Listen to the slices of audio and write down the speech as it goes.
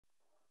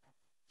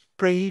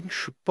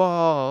Beach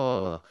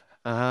ball.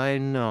 I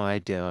know I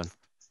don't.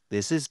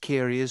 This is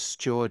Curious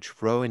George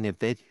throwing a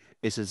bit.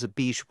 This is a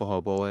beach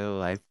ball boy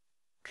like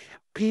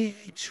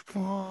beach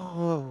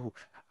ball.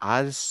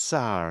 I'm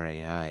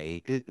sorry,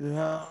 I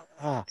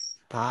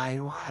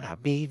want a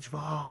beach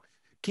ball.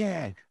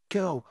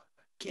 Go,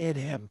 get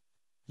him.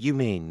 You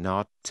mean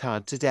not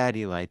talk to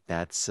daddy like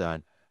that,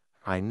 son?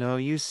 I know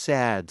you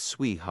sad,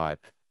 sweetheart.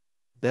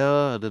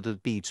 The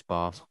beach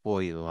balls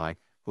for you like.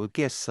 We'll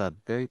get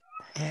something.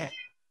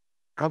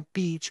 A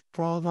beach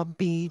ball, a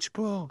beach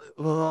ball.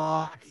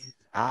 Oh,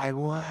 I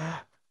want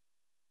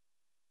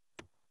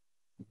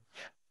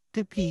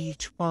the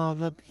beach ball,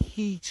 the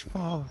beach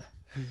ball.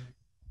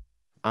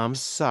 I'm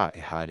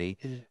sorry, honey.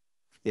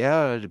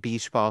 Yeah, the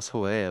beach balls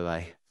away,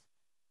 like.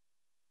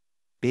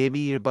 Baby,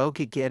 you both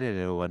could get it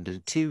at 1 to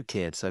 2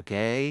 kids,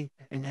 okay?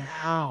 And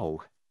how?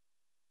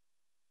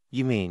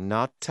 You mean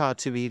not taught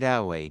to be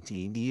that way? Do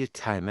you need a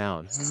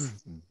timeout?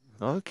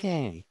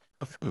 Okay.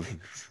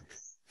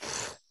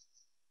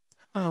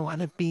 I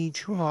want a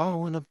beach ball, I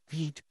want a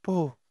beach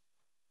ball.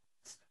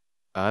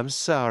 I'm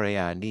sorry,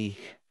 Andy.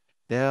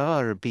 There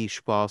are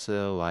beach balls that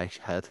are like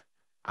that.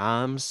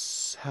 I'm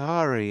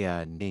sorry,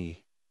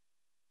 Andy.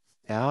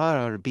 There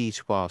are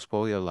beach balls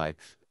for your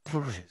life.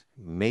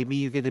 Maybe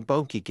you get a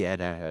both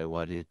together at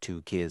 1 to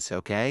 2 kids,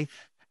 okay?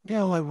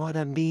 No, I want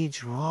a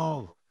beach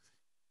ball.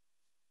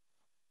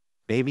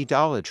 Maybe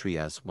Dollar Tree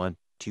has one.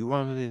 Do you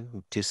want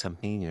to do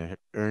something to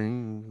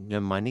earn the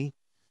money?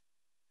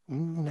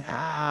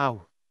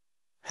 No.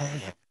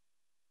 Hey,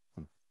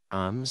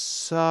 I'm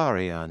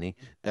sorry, honey.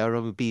 There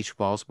are beach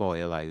balls for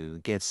you.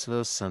 Like, get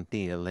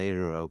something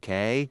later,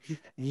 okay?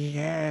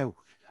 Yeah,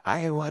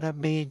 I want a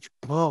beach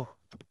ball.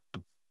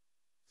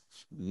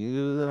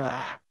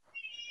 Yeah.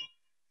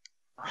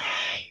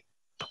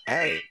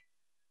 Hey,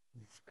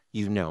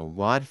 you know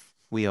what?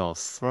 We all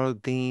throw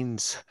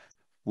things.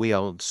 We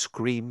all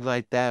scream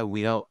like that.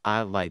 We all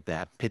act like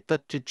that. Pick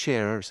up the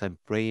chairs and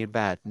bring it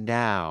back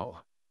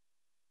now.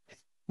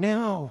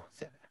 No,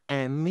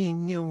 I'm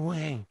in your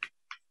way.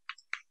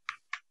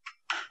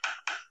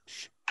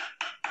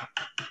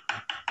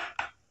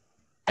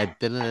 I'm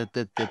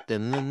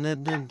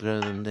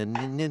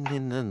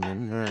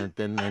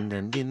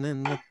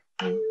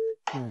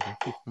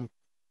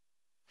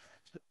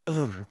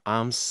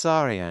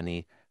sorry,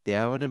 honey.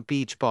 There are the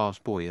beach balls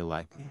for you.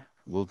 Like,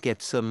 we'll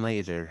get some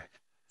later.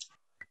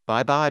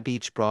 Bye bye,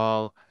 beach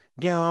ball.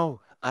 No,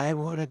 I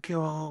wanna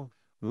go.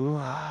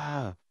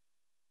 Wow.